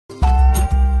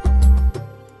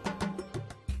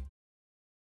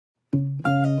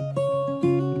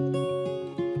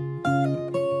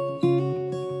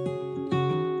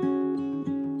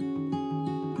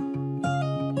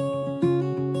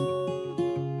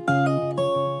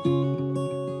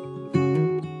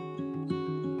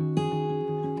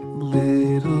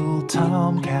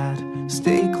tomcat,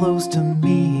 stay close to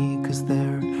me, 'cause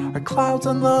there are clouds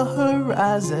on the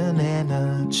horizon and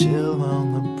a chill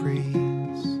on the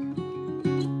breeze.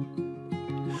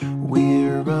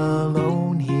 We're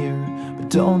alone here, but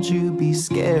don't you be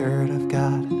scared. I've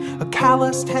got a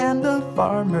calloused hand, a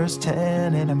farmer's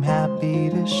tan, and I'm happy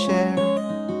to share.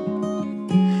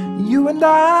 You and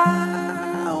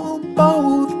I will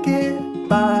both get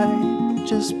by.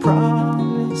 Just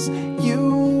promise you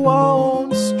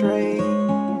won't stray.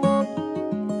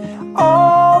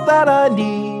 All that I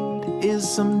need is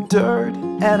some dirt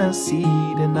and a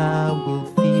seed, and I will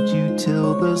feed you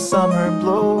till the summer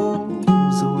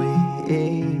blows away.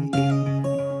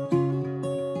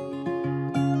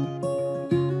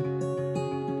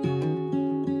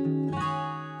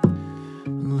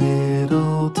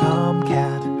 Little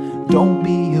tomcat, don't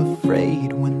be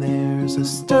afraid when there's a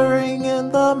stirring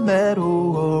in the meadow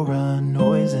or a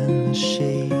noise in the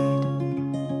shade.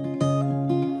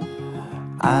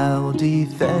 I'll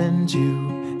defend you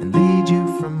and lead you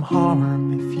from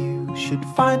harm. If you should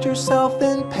find yourself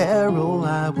in peril,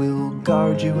 I will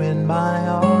guard you in my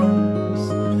arms.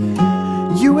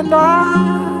 You and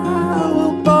I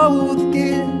will both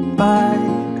get by.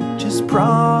 Just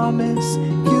promise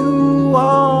you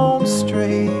won't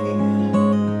stray.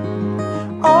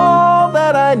 All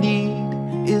that I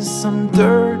need is some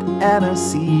dirt and a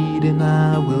seed, and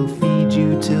I will feed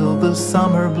you till the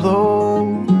summer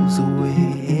blows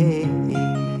away.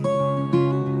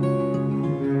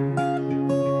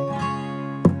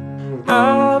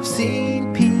 I've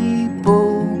seen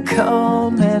people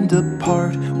come and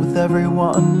depart. With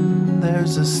everyone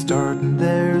there's a start and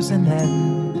there's an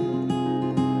end.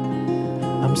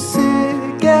 I'm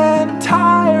sick and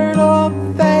tired of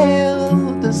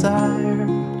failed desire.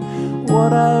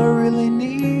 What I really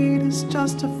need is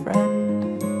just a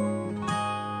friend.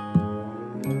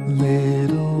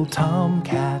 Little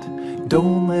tomcat,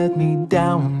 don't let me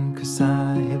down, 'cause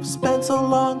I have spent so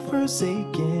long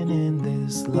forsaken in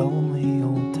this lonely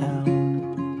old town.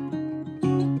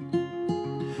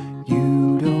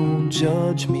 You don't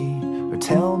judge me or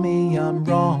tell me I'm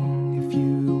wrong. If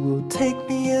you will take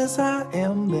me as I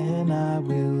am, then I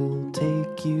will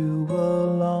take you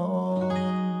along.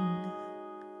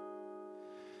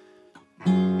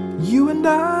 You and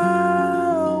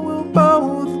I will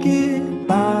both get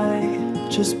by.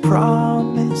 Just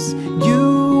promise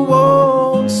you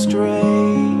won't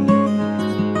stray.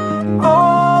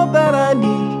 All that I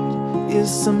need is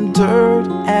some dirt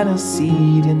and a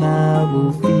seed, and I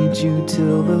will feed you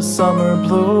till the summer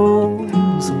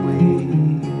blows away.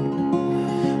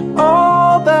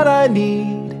 All that I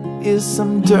need is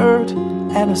some dirt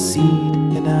and a seed,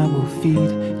 and I will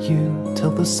feed you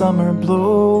till the summer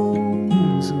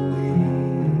blows away.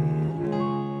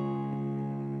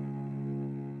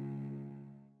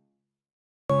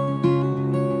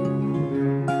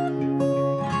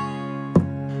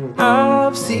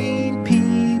 I've seen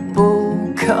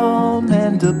people come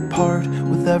and depart.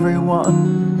 With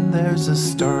everyone there's a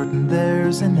start and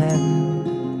there's an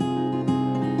end.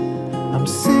 I'm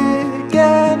sick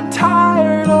and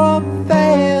tired of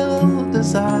failed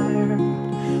desire.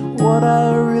 What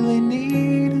I really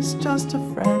need is just a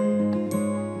friend.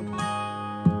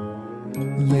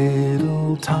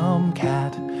 Little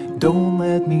tomcat, don't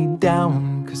let me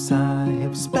down, 'cause I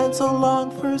have spent so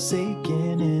long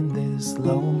forsaken in this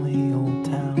lonely old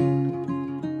town.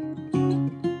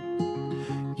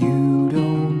 You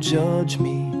don't judge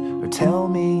me or tell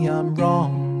me I'm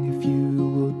wrong. If you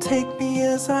will take me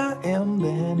as I am,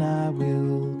 then I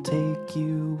will take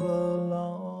you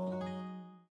along.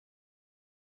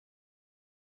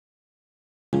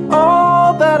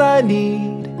 All that I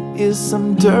need is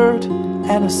some dirt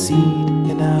and a seed,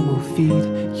 and I will feed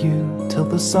you till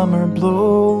the summer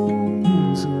blows